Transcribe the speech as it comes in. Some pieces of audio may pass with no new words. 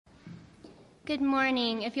Good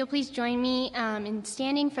morning. If you'll please join me in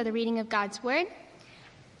standing for the reading of God's Word.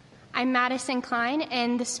 I'm Madison Klein,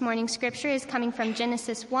 and this morning's scripture is coming from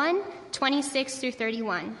Genesis 1:26 through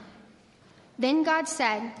 31. Then God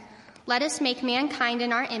said, "Let us make mankind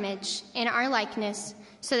in our image, in our likeness,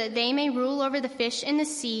 so that they may rule over the fish in the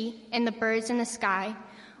sea and the birds in the sky,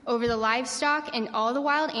 over the livestock and all the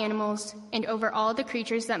wild animals, and over all the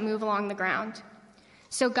creatures that move along the ground."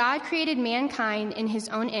 So God created mankind in his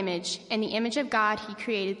own image. In the image of God he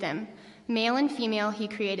created them. Male and female he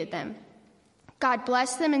created them. God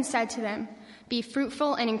blessed them and said to them, "Be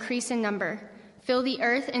fruitful and increase in number. Fill the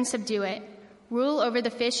earth and subdue it. Rule over the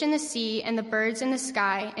fish in the sea and the birds in the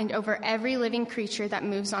sky and over every living creature that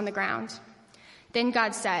moves on the ground." Then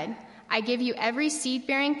God said, "I give you every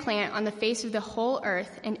seed-bearing plant on the face of the whole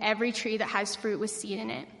earth and every tree that has fruit with seed in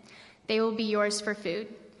it. They will be yours for food.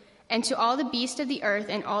 And to all the beasts of the earth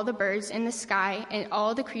and all the birds in the sky and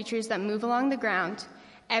all the creatures that move along the ground,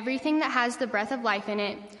 everything that has the breath of life in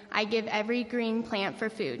it, I give every green plant for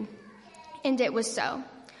food." And it was so.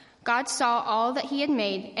 God saw all that he had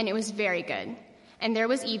made, and it was very good. And there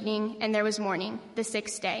was evening, and there was morning, the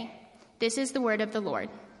sixth day. This is the word of the Lord.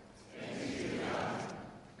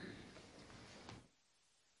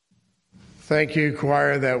 Thank you,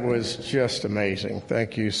 choir. That was just amazing.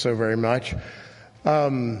 Thank you so very much.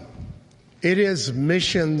 It is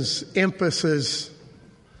missions emphasis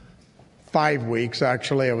 5 weeks,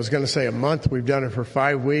 actually. I was going to say a month. We've done it for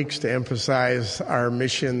 5 weeks to emphasize our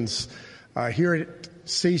missions here at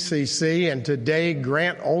CCC. And today,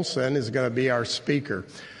 Grant Olson is going to be our speaker.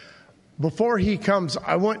 Before he comes,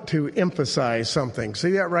 I want to emphasize something.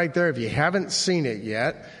 See that right there? If you haven't seen it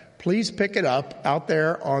yet, please pick it up out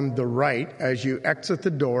there on the right as you exit the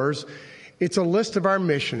doors. It's a list of our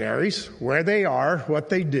missionaries, where they are, what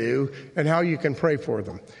they do, and how you can pray for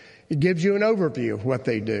them. It gives you an overview of what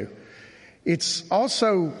they do. It's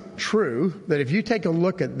also true that if you take a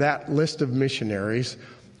look at that list of missionaries,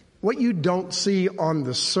 what you don't see on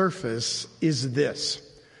the surface is this.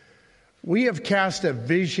 We have cast a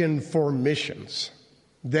vision for missions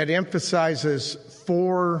that emphasizes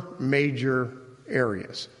 4 major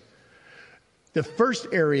areas. The first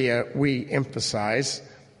area we emphasize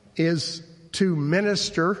is to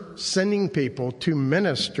minister, sending people to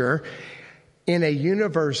minister in a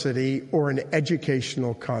university or an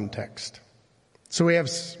educational context. So we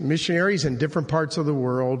have missionaries in different parts of the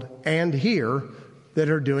world and here that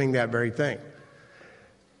are doing that very thing.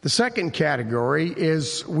 The second category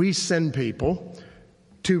is we send people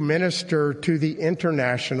to minister to the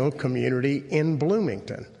international community in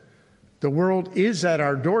Bloomington. The world is at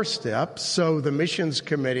our doorstep, so the missions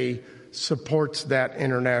committee supports that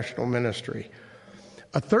international ministry.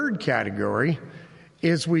 A third category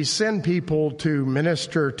is we send people to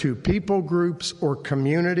minister to people groups or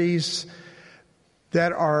communities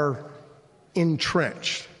that are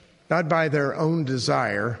entrenched, not by their own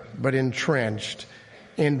desire, but entrenched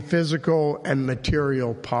in physical and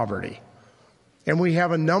material poverty. And we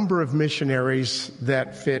have a number of missionaries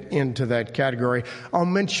that fit into that category. I'll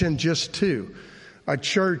mention just 2. A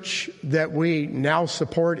church that we now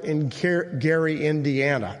support in Gary,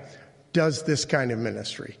 Indiana, does this kind of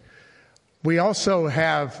ministry. We also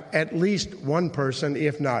have at least one person,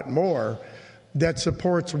 if not more, that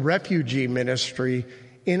supports refugee ministry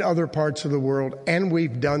in other parts of the world, and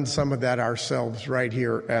we've done some of that ourselves right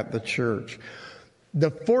here at the church.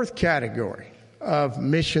 The fourth category of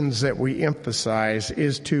missions that we emphasize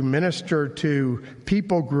is to minister to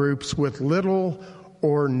people groups with little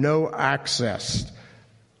or no access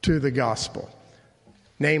to the gospel,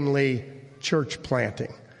 namely church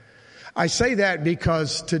planting. I say that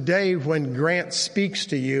because today when Grant speaks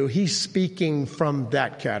to you, he's speaking from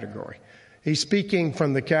that category. He's speaking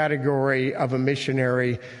from the category of a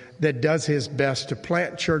missionary that does his best to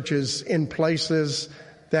plant churches in places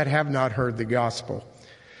that have not heard the gospel.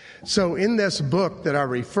 So in this book that I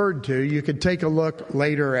referred to, you could take a look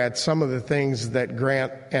later at some of the things that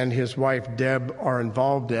Grant and his wife Deb are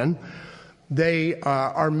involved in. They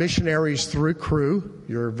are missionaries through Cru.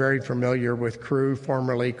 You're very familiar with Cru,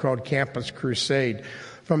 formerly called Campus Crusade.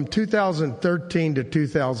 From 2013 to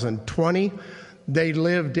 2020, they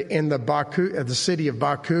lived in the city of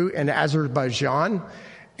Baku in Azerbaijan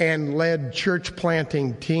and led church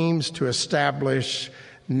planting teams to establish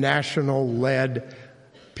national-led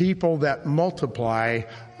people that multiply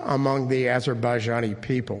among the Azerbaijani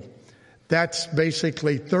people. That's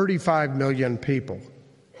basically 35 million people.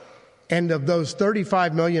 And of those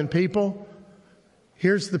 35 million people,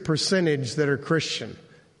 here's the percentage that are Christian,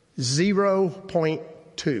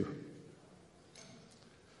 0.2.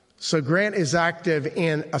 So Grant is active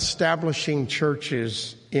in establishing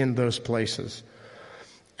churches in those places.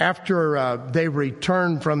 After they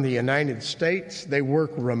return from the United States, they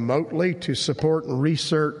work remotely to support and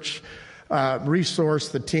resource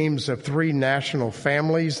the teams of 3 national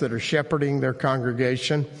families that are shepherding their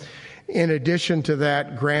congregation. In addition to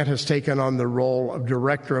that, Grant has taken on the role of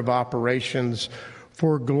Director of Operations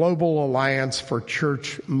for Global Alliance for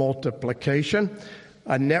Church Multiplication,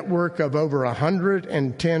 a network of over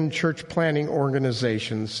 110 church planting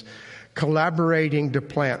organizations collaborating to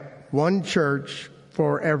plant one church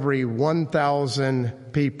for every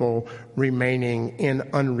 1,000 people remaining in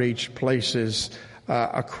unreached places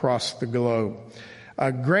across the globe.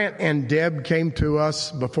 Grant and Deb came to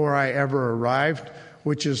us before I ever arrived,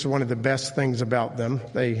 which is one of the best things about them.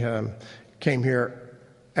 They came here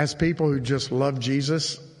as people who just love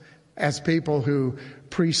Jesus, as people who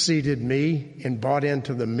preceded me and bought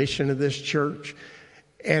into the mission of this church.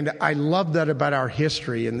 And I love that about our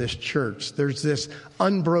history in this church. There's this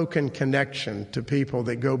unbroken connection to people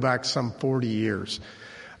that go back some 40 years.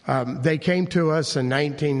 They came to us in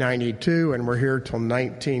 1992 and we're here till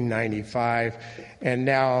 1995. And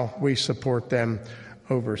now we support them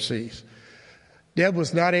overseas. Deb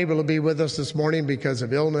was not able to be with us this morning because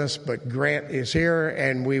of illness, but Grant is here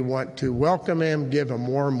and we want to welcome him, give him a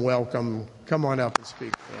warm welcome. Come on up and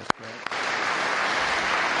speak for us, Grant.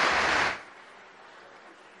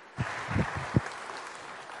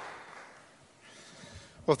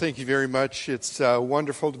 Well, thank you very much. It's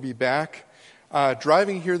wonderful to be back.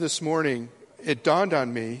 Driving here this morning, it dawned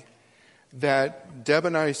on me that Deb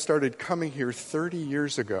and I started coming here 30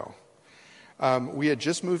 years ago. We had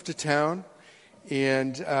just moved to town,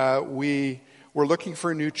 and we were looking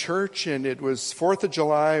for a new church, and it was 4th of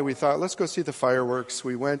July. We thought, let's go see the fireworks.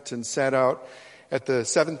 We went and sat out at the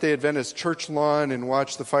Seventh-day Adventist church lawn and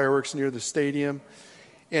watched the fireworks near the stadium.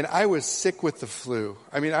 And I was sick with the flu.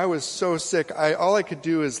 I mean, I was so sick. All I could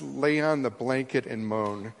do is lay on the blanket and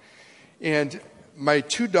moan. And my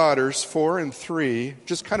 2 daughters, 4 and 3,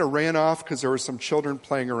 just kind of ran off because there were some children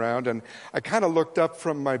playing around. And I kind of looked up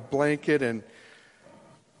from my blanket and,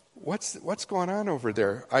 what's going on over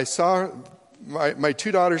there? I saw my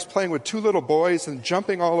 2 daughters playing with 2 little boys and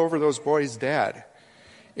jumping all over those boys' dad.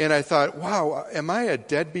 And I thought, wow, am I a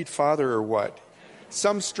deadbeat father or what?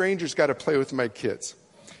 Some stranger's got to play with my kids.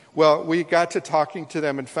 Well, we got to talking to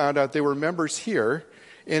them and found out they were members here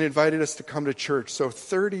and invited us to come to church. So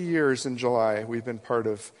 30 years in July, we've been part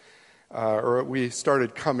of, or we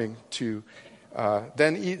started coming to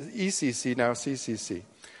then ECC, now CCC.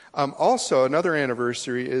 Also, another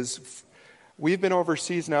anniversary is we've been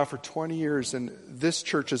overseas now for 20 years, and this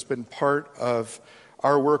church has been part of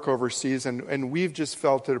our work overseas, and we've just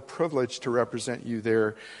felt it a privilege to represent you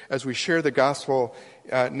there as we share the gospel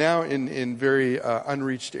now in very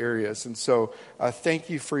unreached areas. And so thank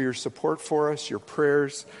you for your support for us, your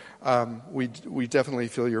prayers. We definitely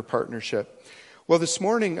feel your partnership. Well, this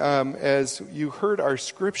morning, as you heard our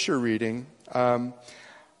scripture reading, I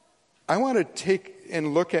want to take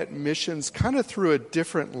and look at missions kind of through a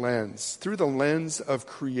different lens, through the lens of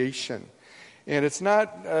creation. And it's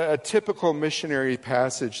not a typical missionary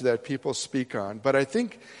passage that people speak on, but I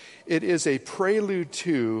think it is a prelude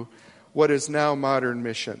to what is now modern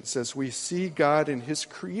missions, as we see God in His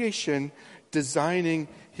creation designing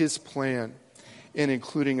His plan and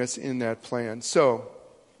including us in that plan. So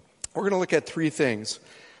we're going to look at 3 things.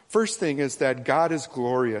 First thing is that God is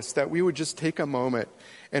glorious, that we would just take a moment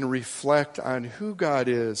and reflect on who God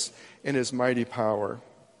is in His mighty power.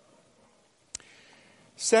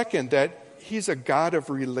 Second, that He's a God of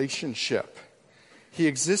relationship. He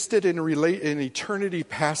existed in eternity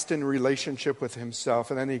past in relationship with Himself,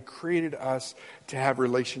 and then He created us to have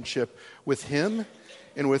relationship with Him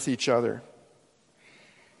and with each other.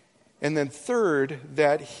 And then third,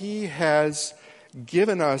 that He has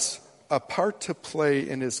given us a part to play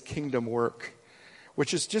in His kingdom work,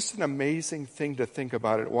 which is just an amazing thing to think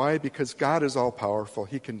about it. Why? Because God is all-powerful.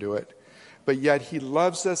 He can do it. But yet He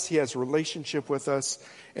loves us, He has a relationship with us,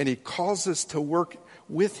 and He calls us to work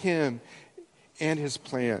with Him and His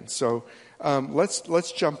plan. So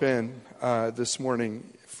let's jump in this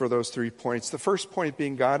morning for those 3 points. The first point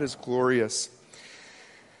being God is glorious.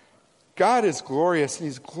 God is glorious, and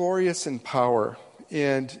He's glorious in power.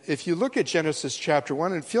 And if you look at Genesis chapter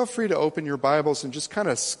 1, and feel free to open your Bibles and just kind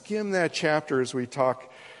of skim that chapter as we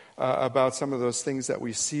talk about some of those things that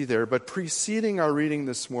we see there. But preceding our reading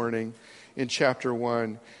this morning in chapter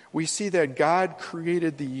 1, we see that God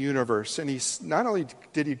created the universe. And He not only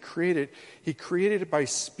did He create it, He created it by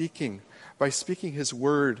speaking His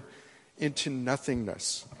word into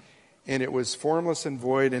nothingness. And it was formless and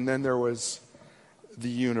void, and then there was the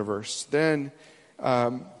universe. Then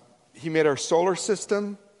He made our solar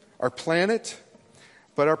system, our planet,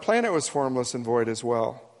 but our planet was formless and void as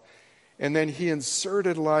well. And then he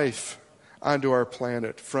inserted life onto our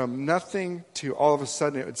planet. From nothing to all of a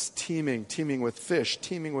sudden it's teeming with fish,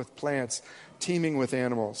 teeming with plants, teeming with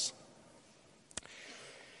animals.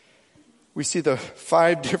 We see the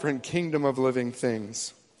 5 different kingdom of living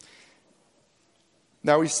things.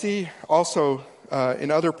 Now we see also in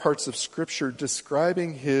other parts of Scripture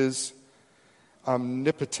describing his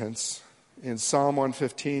omnipotence. In Psalm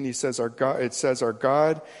 115, it says, our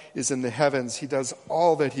God is in the heavens. He does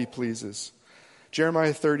all that he pleases.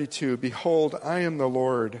 Jeremiah 32, behold, I am the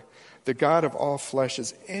Lord, the God of all flesh.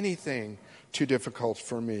 Is anything too difficult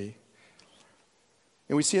for me?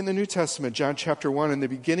 And we see in the New Testament, John chapter 1, in the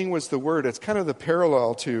beginning was the Word. It's kind of the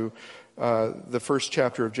parallel to the first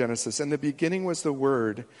chapter of Genesis. In the beginning was the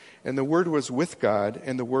Word, and the Word was with God,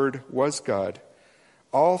 and the Word was God.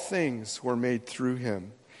 All things were made through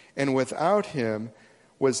him, and without him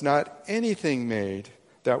was not anything made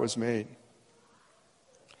that was made.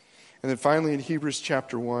 And then finally in Hebrews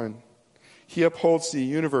chapter 1, he upholds the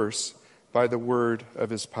universe by the word of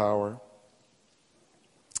his power.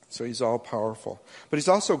 So he's all powerful. But he's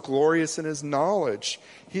also glorious in his knowledge.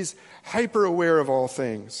 He's hyper aware of all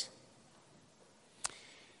things.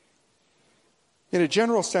 In a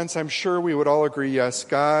general sense, I'm sure we would all agree, yes,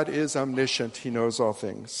 God is omniscient. He knows all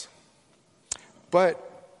things. But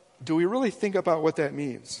do we really think about what that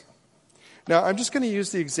means? Now, I'm just going to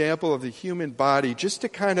use the example of the human body just to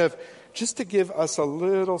give us a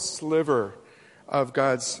little sliver of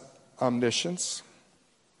God's omniscience.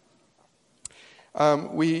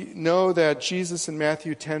 We know that Jesus in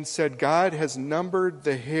Matthew 10 said, God has numbered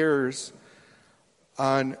the hairs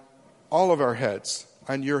on all of our heads,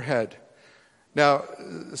 on your head. Now,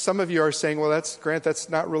 some of you are saying, well, Grant, that's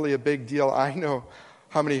not really a big deal. I know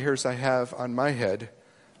how many hairs I have on my head.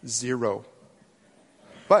 0.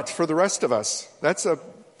 But for the rest of us, that's a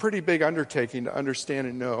pretty big undertaking to understand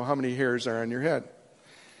and know how many hairs are on your head.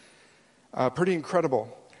 Pretty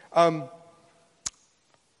incredible.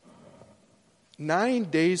 9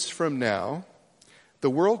 days from now, the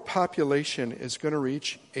world population is going to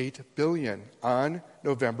reach 8 billion on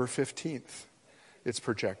November 15th, it's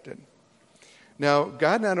projected. Now,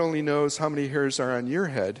 God not only knows how many hairs are on your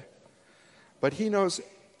head, but he knows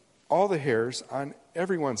all the hairs on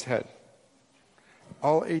everyone's head.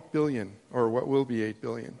 All 8 billion, or what will be 8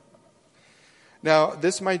 billion. Now,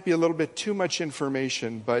 this might be a little bit too much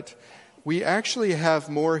information, but we actually have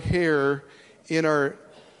more hair in our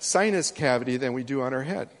sinus cavity than we do on our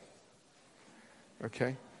head.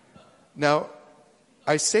 Okay? Now,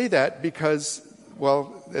 I say that because,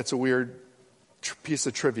 well, that's a weird piece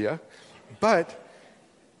of trivia, but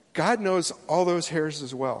God knows all those hairs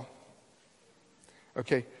as well.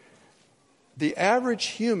 Okay? The average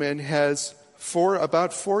human has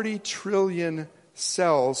about 40 trillion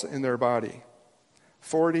cells in their body.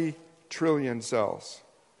 40 trillion cells.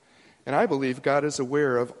 And I believe God is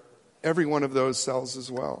aware of every one of those cells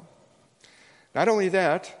as well. Not only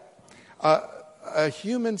that, a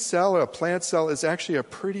human cell, a plant cell, is actually a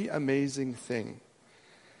pretty amazing thing.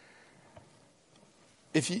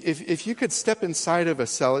 If you could step inside of a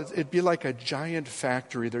cell, it'd be like a giant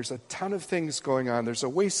factory. There's a ton of things going on. There's a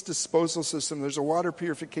waste disposal system. There's a water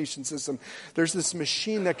purification system. There's this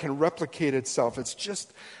machine that can replicate itself. It's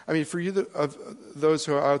just, for you, those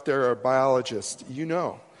who are out there are biologists, you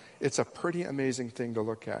know, it's a pretty amazing thing to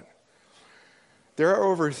look at. There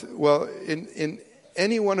are in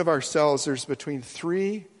any one of our cells, there's between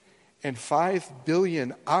 3 and 5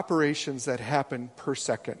 billion operations that happen per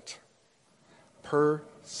second. Per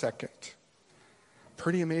second.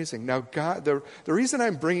 Pretty amazing. Now, God, the reason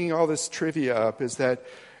I'm bringing all this trivia up is that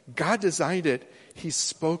God designed it, he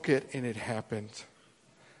spoke it, and it happened.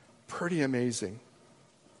 Pretty amazing.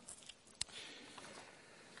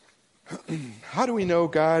 How do we know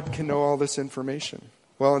God can know all this information?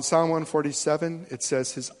 Well, in Psalm 147, it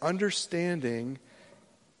says his understanding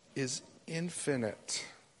is infinite.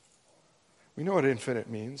 We know what infinite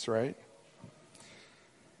means, right?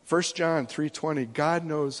 1 John 3:20, God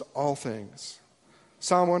knows all things.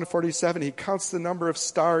 Psalm 147, he counts the number of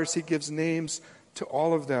stars. He gives names to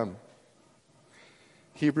all of them.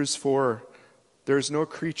 Hebrews 4, there is no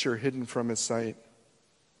creature hidden from his sight.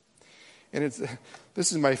 And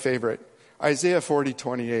this is my favorite. Isaiah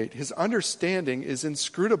 40:28, his understanding is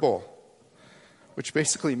inscrutable, which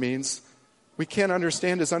basically means we can't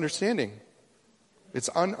understand his understanding. It's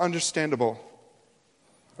ununderstandable.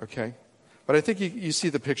 Okay? But I think you see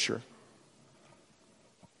the picture.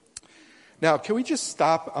 Now, can we just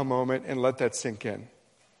stop a moment and let that sink in?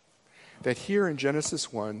 That here in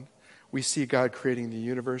Genesis 1, we see God creating the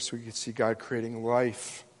universe, we can see God creating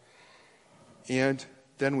life, and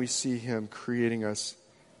then we see him creating us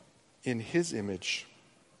in his image.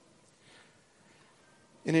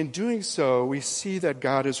 And in doing so, we see that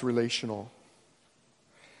God is relational.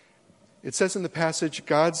 It says in the passage,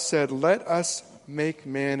 God said, "Let us make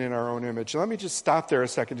man in our own image." Let me just stop there a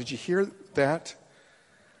second. Did you hear that?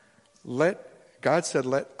 God said,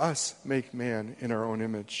 "Let us make man in our own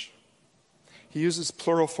image." He uses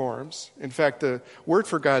plural forms. In fact, the word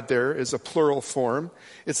for God there is a plural form.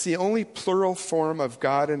 It's the only plural form of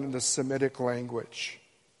God in the Semitic language.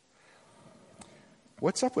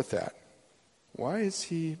 What's up with that? Why is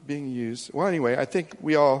he being used? Well, anyway, I think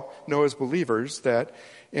we all know as believers that,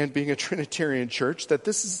 and being a Trinitarian church, that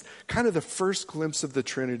this is kind of the first glimpse of the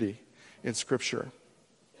Trinity in Scripture.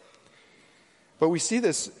 But we see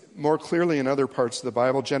this more clearly in other parts of the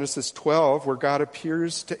Bible. Genesis 12, where God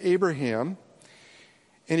appears to Abraham,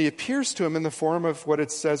 and he appears to him in the form of what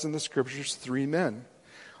it says in the Scriptures, 3 men.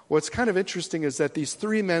 What's kind of interesting is that these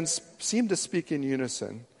 3 men seem to speak in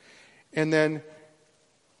unison, and then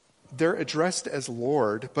they're addressed as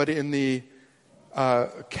Lord, but in the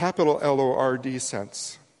capital Lord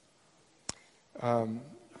sense. And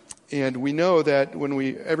we know that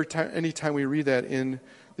anytime we read that in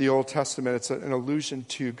the Old Testament, it's an allusion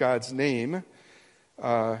to God's name,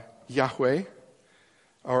 Yahweh,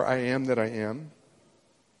 or I am that I am.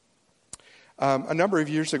 A number of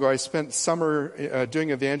years ago, I spent summer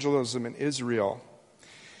doing evangelism in Israel.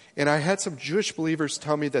 And I had some Jewish believers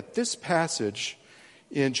tell me that this passage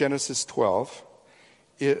in Genesis 12,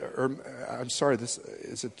 it's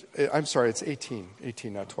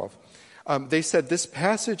 18, not 12. They said this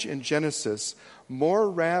passage in Genesis,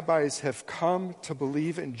 more rabbis have come to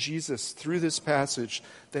believe in Jesus through this passage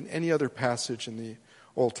than any other passage in the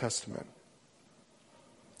Old Testament.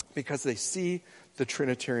 Because they see the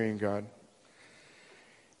Trinitarian God.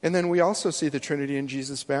 And then we also see the Trinity in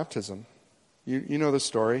Jesus' baptism. You know the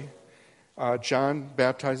story. John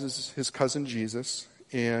baptizes his cousin Jesus,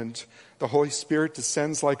 and the Holy Spirit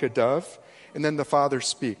descends like a dove, and then the Father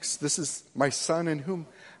speaks. "This is my Son in whom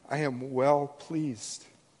I am well pleased."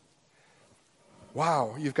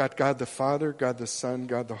 Wow, you've got God the Father, God the Son,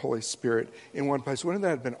 God the Holy Spirit in one place. Wouldn't that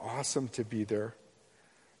have been awesome to be there,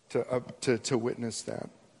 to witness that?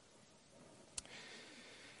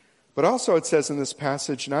 But also it says in this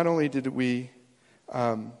passage, not only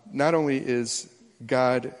is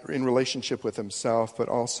God in relationship with himself, but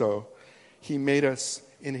also he made us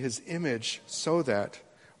in his image so that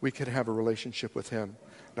we could have a relationship with him.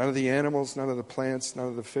 None of the animals, none of the plants, none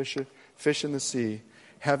of the fish in the sea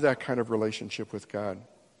have that kind of relationship with God.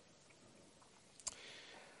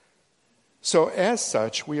 So as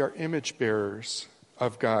such, we are image bearers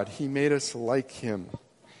of God. He made us like him.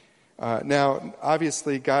 Now,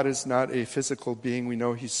 obviously, God is not a physical being. We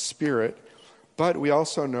know he's spirit. But we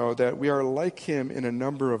also know that we are like him in a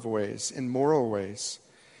number of ways, in moral ways,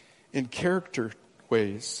 in character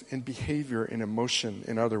ways, in behavior, in emotion,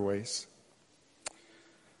 in other ways.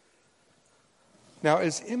 Now,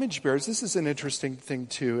 as image bearers, this is an interesting thing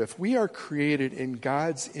too. If we are created in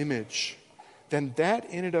God's image, then that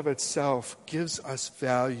in and of itself gives us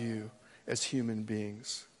value as human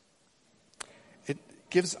beings. It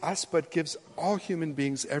gives us, but gives all human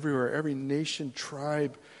beings everywhere, every nation,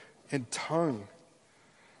 tribe, and tongue.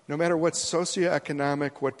 No matter what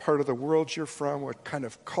socioeconomic, what part of the world you're from, what kind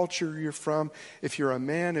of culture you're from, if you're a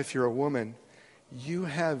man, if you're a woman, you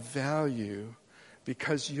have value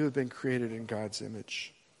because you have been created in God's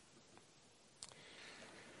image.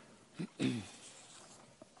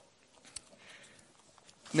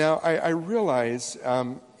 Now, I realize,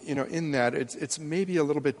 in that it's maybe a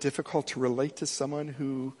little bit difficult to relate to someone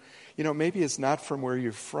who, maybe is not from where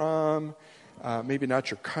you're from, maybe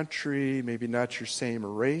not your country, maybe not your same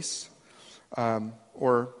race,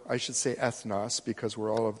 or I should say ethnos, because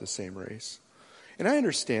we're all of the same race. And I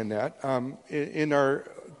understand that. In our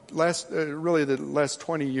the last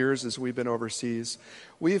 20 years as we've been overseas,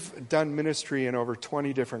 we've done ministry in over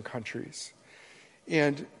 20 different countries.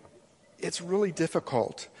 And it's really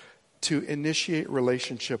difficult to initiate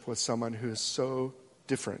relationship with someone who is so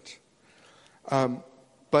different.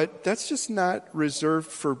 But that's just not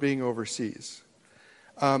reserved for being overseas.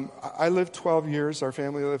 I lived 12 years, our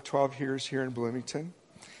family lived 12 years here in Bloomington.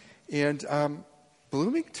 And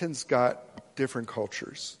Bloomington's got different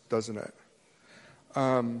cultures, doesn't it?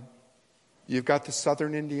 You've got the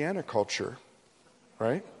Southern Indiana culture,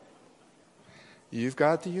 right? You've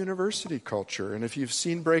got the university culture. And if you've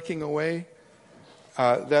seen Breaking Away,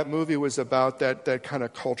 that movie was about that kind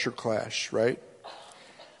of culture clash, right?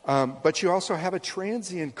 But you also have a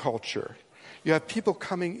transient culture. You have people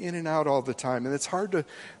coming in and out all the time, and it's hard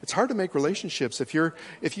to make relationships. If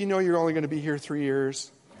you know you're only going to be here 3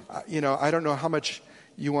 years, I don't know how much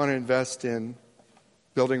you want to invest in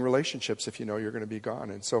building relationships if you know you're going to be gone.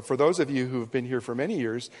 And so for those of you who have been here for many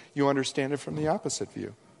years, you understand it from the opposite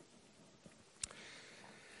view.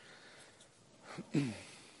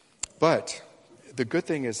 But the good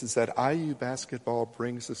thing is that IU basketball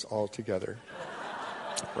brings us all together,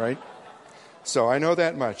 right? So I know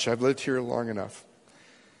that much. I've lived here long enough.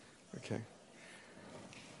 Okay.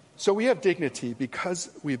 So we have dignity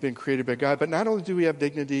because we've been created by God. But not only do we have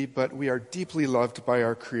dignity, but we are deeply loved by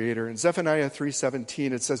our Creator. In Zephaniah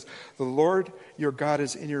 3:17, it says, "The Lord your God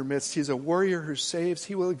is in your midst. He's a warrior who saves.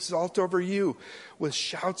 He will exalt over you with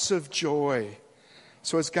shouts of joy."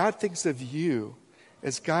 So as God thinks of you,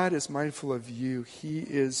 as God is mindful of you, He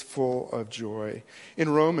is full of joy. In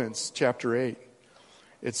Romans chapter 8,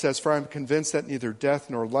 it says, "For I am convinced that neither death,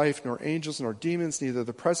 nor life, nor angels, nor demons, neither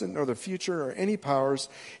the present nor the future, or any powers,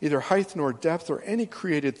 either height nor depth, or any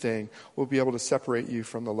created thing, will be able to separate you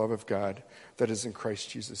from the love of God that is in Christ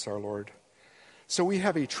Jesus our Lord." So we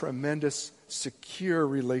have a tremendous, secure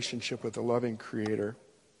relationship with the loving Creator.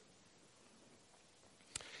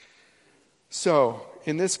 So,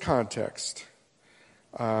 in this context,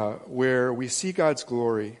 where we see God's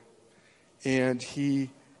glory, and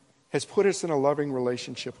He has put us in a loving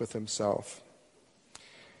relationship with Himself.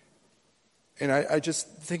 And I just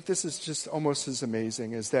think this is just almost as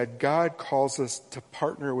amazing, is that God calls us to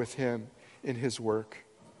partner with Him in His work.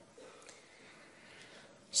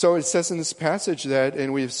 So it says in this passage that,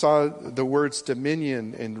 and we saw the words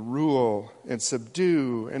dominion and rule and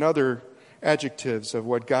subdue and other adjectives of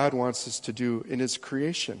what God wants us to do in His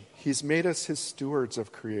creation. He's made us His stewards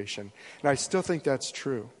of creation. And I still think that's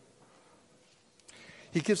true.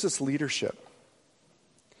 He gives us leadership.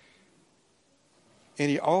 And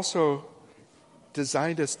He also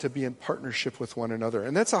designed us to be in partnership with one another.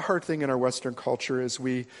 And that's a hard thing in our Western culture, is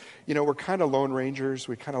we're kind of lone rangers.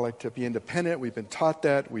 We kind of like to be independent. We've been taught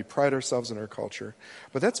that. We pride ourselves in our culture.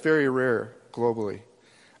 But that's very rare globally.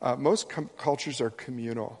 Most cultures are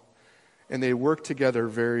communal. And they work together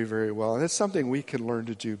very, very well. And it's something we can learn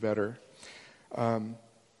to do better. But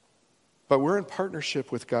we're in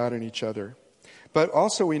partnership with God and each other. But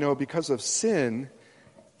also we know because of sin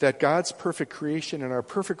that God's perfect creation and our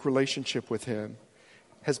perfect relationship with Him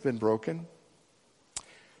has been broken.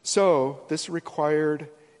 So this required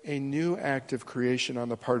a new act of creation on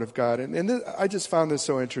the part of God. And I just found this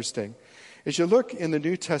so interesting. As you look in the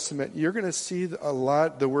New Testament, you're going to see a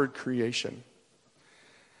lot the word creation.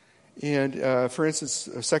 And for instance,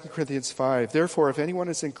 2 Corinthians 5, "Therefore, if anyone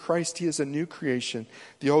is in Christ, he is a new creation.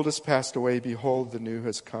 The old has passed away. Behold, the new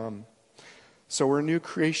has come." So we're a new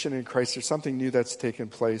creation in Christ. There's something new that's taken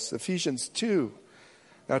place. Ephesians 2,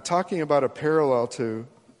 now talking about a parallel to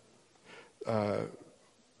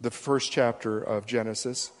the first chapter of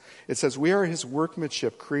Genesis, it says, "We are His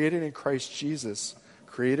workmanship, created in Christ Jesus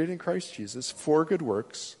for good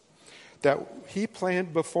works, that He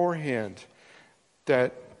planned beforehand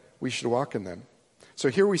that we should walk in them." So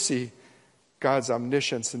here we see God's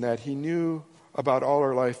omniscience in that He knew about all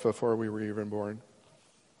our life before we were even born.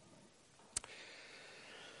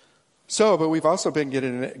 So, but we've also been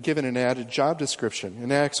given an added job description.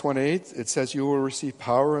 In Acts 1:8, it says, "You will receive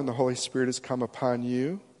power and the Holy Spirit has come upon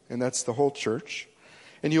you," and that's the whole church.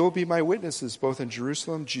 "And you will be my witnesses both in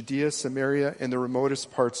Jerusalem, Judea, Samaria, and the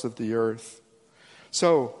remotest parts of the earth."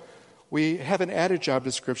 So, we have an added job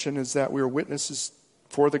description, is that we are witnesses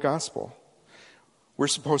for the gospel. We're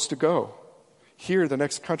supposed to go here, the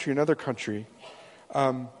next country, another country.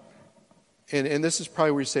 And this is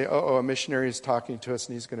probably where you say, a missionary is talking to us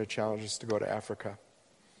and he's going to challenge us to go to Africa.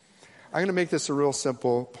 I'm going to make this a real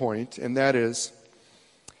simple point, and that is,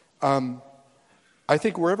 I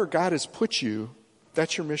think wherever God has put you,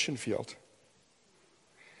 that's your mission field.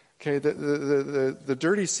 Okay, the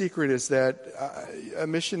dirty secret is that a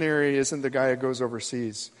missionary isn't the guy who goes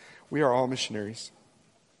overseas. We are all missionaries.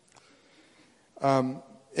 And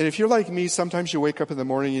if you're like me, sometimes you wake up in the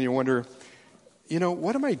morning and you wonder,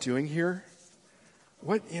 what am I doing here?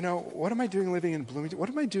 What am I doing living in Bloomington? What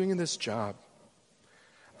am I doing in this job?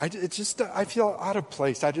 I feel out of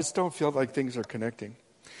place. I just don't feel like things are connecting.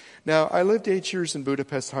 Now, I lived 8 years in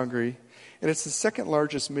Budapest, Hungary, and it's the second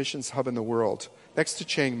largest missions hub in the world, next to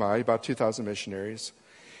Chiang Mai, about 2,000 missionaries.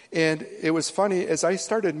 And it was funny, as I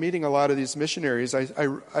started meeting a lot of these missionaries,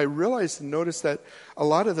 I realized and noticed that a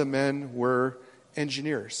lot of the men were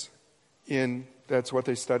engineers. That's what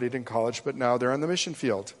they studied in college, but now they're on the mission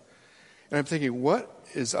field. And I'm thinking, what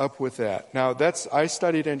is up with that? Now, I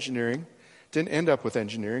studied engineering, Didn't end up with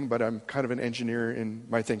engineering, but I'm kind of an engineer in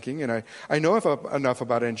my thinking, and I know enough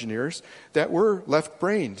about engineers that we're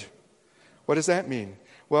left-brained. What does that mean?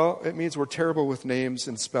 Well, it means we're terrible with names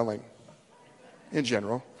and spelling in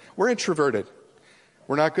general. We're introverted.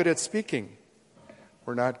 We're not good at speaking.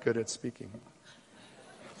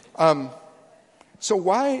 So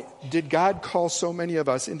why did God call so many of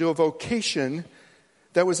us into a vocation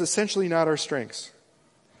that was essentially not our strengths?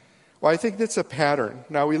 Well, I think that's a pattern.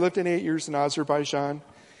 Now, we lived in 8 years in Azerbaijan,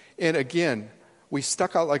 and again, we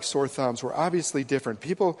stuck out like sore thumbs. We're obviously different.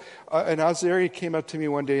 People, an Azeri came up to me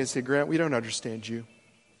one day and said, "Grant, we don't understand you.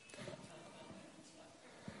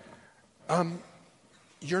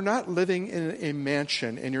 You're not living in a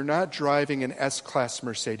mansion, and you're not driving an S-Class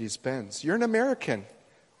Mercedes-Benz. You're an American.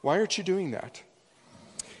 Why aren't you doing that?"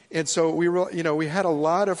 And so we had a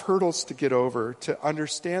lot of hurdles to get over to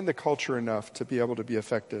understand the culture enough to be able to be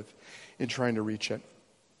effective in trying to reach it.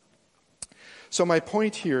 So my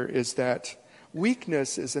point here is that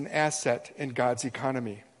weakness is an asset in God's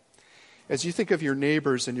economy. As you think of your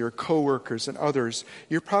neighbors and your coworkers and others,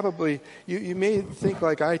 you're probably, you may think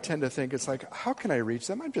like I tend to think, it's like, how can I reach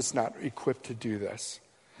them? I'm just not equipped to do this.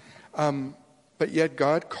 But yet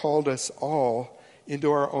God called us all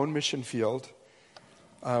into our own mission field,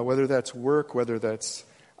 whether that's work, whether that's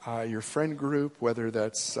your friend group, whether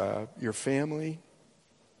that's your family.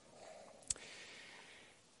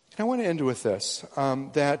 And I want to end with this,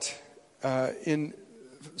 that in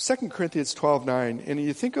 2 Corinthians 12:9, and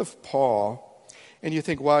you think of Paul, and you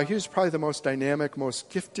think, wow, he was probably the most dynamic,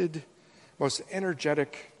 most gifted, most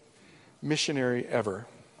energetic missionary ever.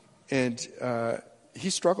 And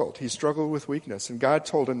he struggled. He struggled with weakness. And God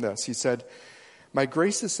told him this. He said, "My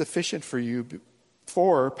grace is sufficient for you,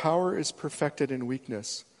 for power is perfected in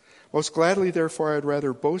weakness. Most gladly, therefore, I'd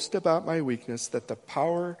rather boast about my weakness, that the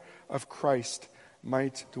power of Christ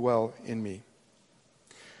might dwell in me."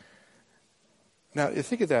 Now,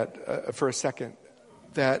 think of that for a second,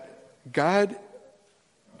 that God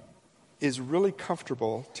is really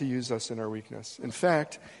comfortable to use us in our weakness. In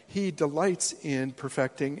fact, he delights in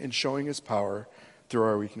perfecting and showing his power through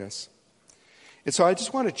our weakness. And so I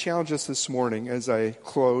just want to challenge us this morning as I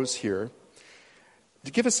close here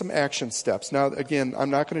to give us some action steps. Now, again, I'm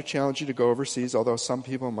not going to challenge you to go overseas, although some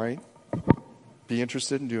people might be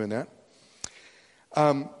interested in doing that.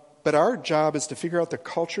 But our job is to figure out the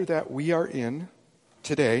culture that we are in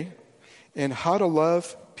today and how to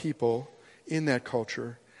love people in that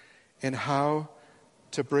culture and how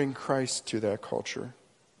to bring Christ to that culture.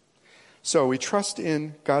 So we trust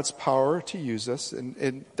in God's power to use us,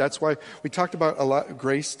 and that's why we talked about a lot of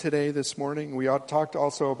grace today this morning. We talked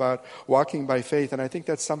also about walking by faith, and I think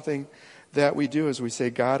that's something that we do as we say,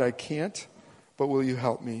 "God, I can't, but will you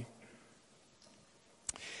help me?"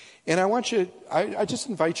 And I just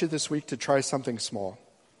invite you this week to try something small.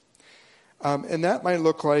 And that might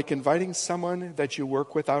look like inviting someone that you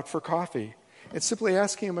work with out for coffee and simply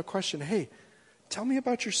asking them a question. "Hey, tell me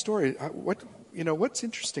about your story. What's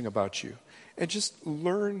interesting about you?" And just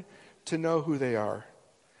learn to know who they are.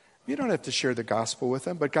 You don't have to share the gospel with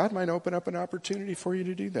them, but God might open up an opportunity for you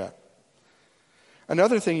to do that.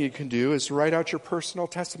 Another thing you can do is write out your personal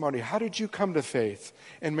testimony. How did you come to faith?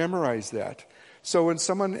 And memorize that. So when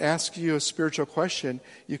someone asks you a spiritual question,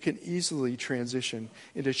 you can easily transition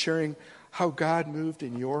into sharing how God moved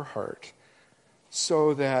in your heart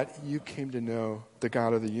so that you came to know the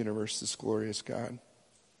God of the universe, this glorious God.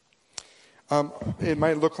 It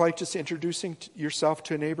might look like just introducing yourself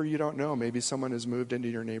to a neighbor you don't know. Maybe someone has moved into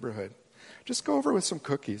your neighborhood. Just go over with some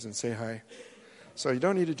cookies and say hi. So you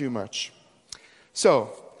don't need to do much.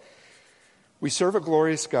 So, we serve a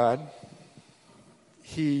glorious God.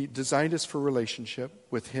 He designed us for relationship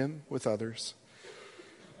with him, with others.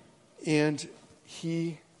 And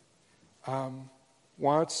he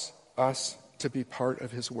wants us to be part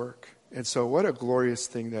of his work. And so what a glorious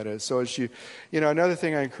thing that is. So as another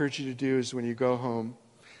thing I encourage you to do is when you go home,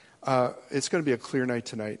 it's going to be a clear night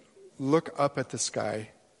tonight. Look up at the sky.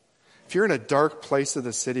 If you're in a dark place of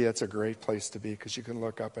the city, that's a great place to be because you can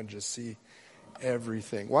look up and just see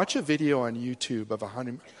everything. Watch a video on YouTube of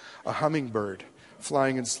a hummingbird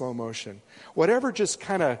flying in slow motion. Whatever just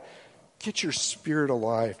kind of get your spirit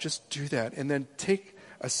alive. Just do that. And then take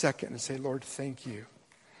a second and say, "Lord, thank you.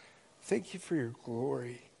 Thank you for your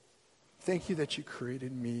glory. Thank you that you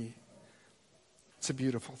created me." It's a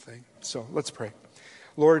beautiful thing. So let's pray.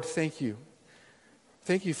 Lord, thank you.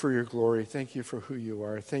 Thank you for your glory. Thank you for who you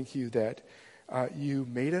are. Thank you that you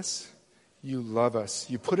made us. You love us.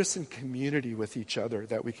 You put us in community with each other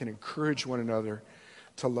that we can encourage one another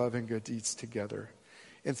to love and good deeds together.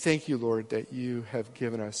 And thank you, Lord, that you have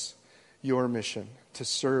given us your mission, to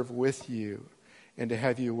serve with you, and to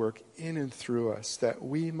have you work in and through us, that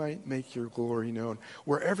we might make your glory known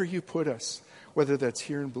wherever you put us, whether that's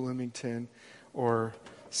here in Bloomington or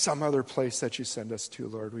some other place that you send us to,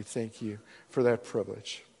 Lord. We thank you for that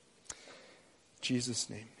privilege. In Jesus'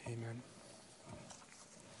 name, amen.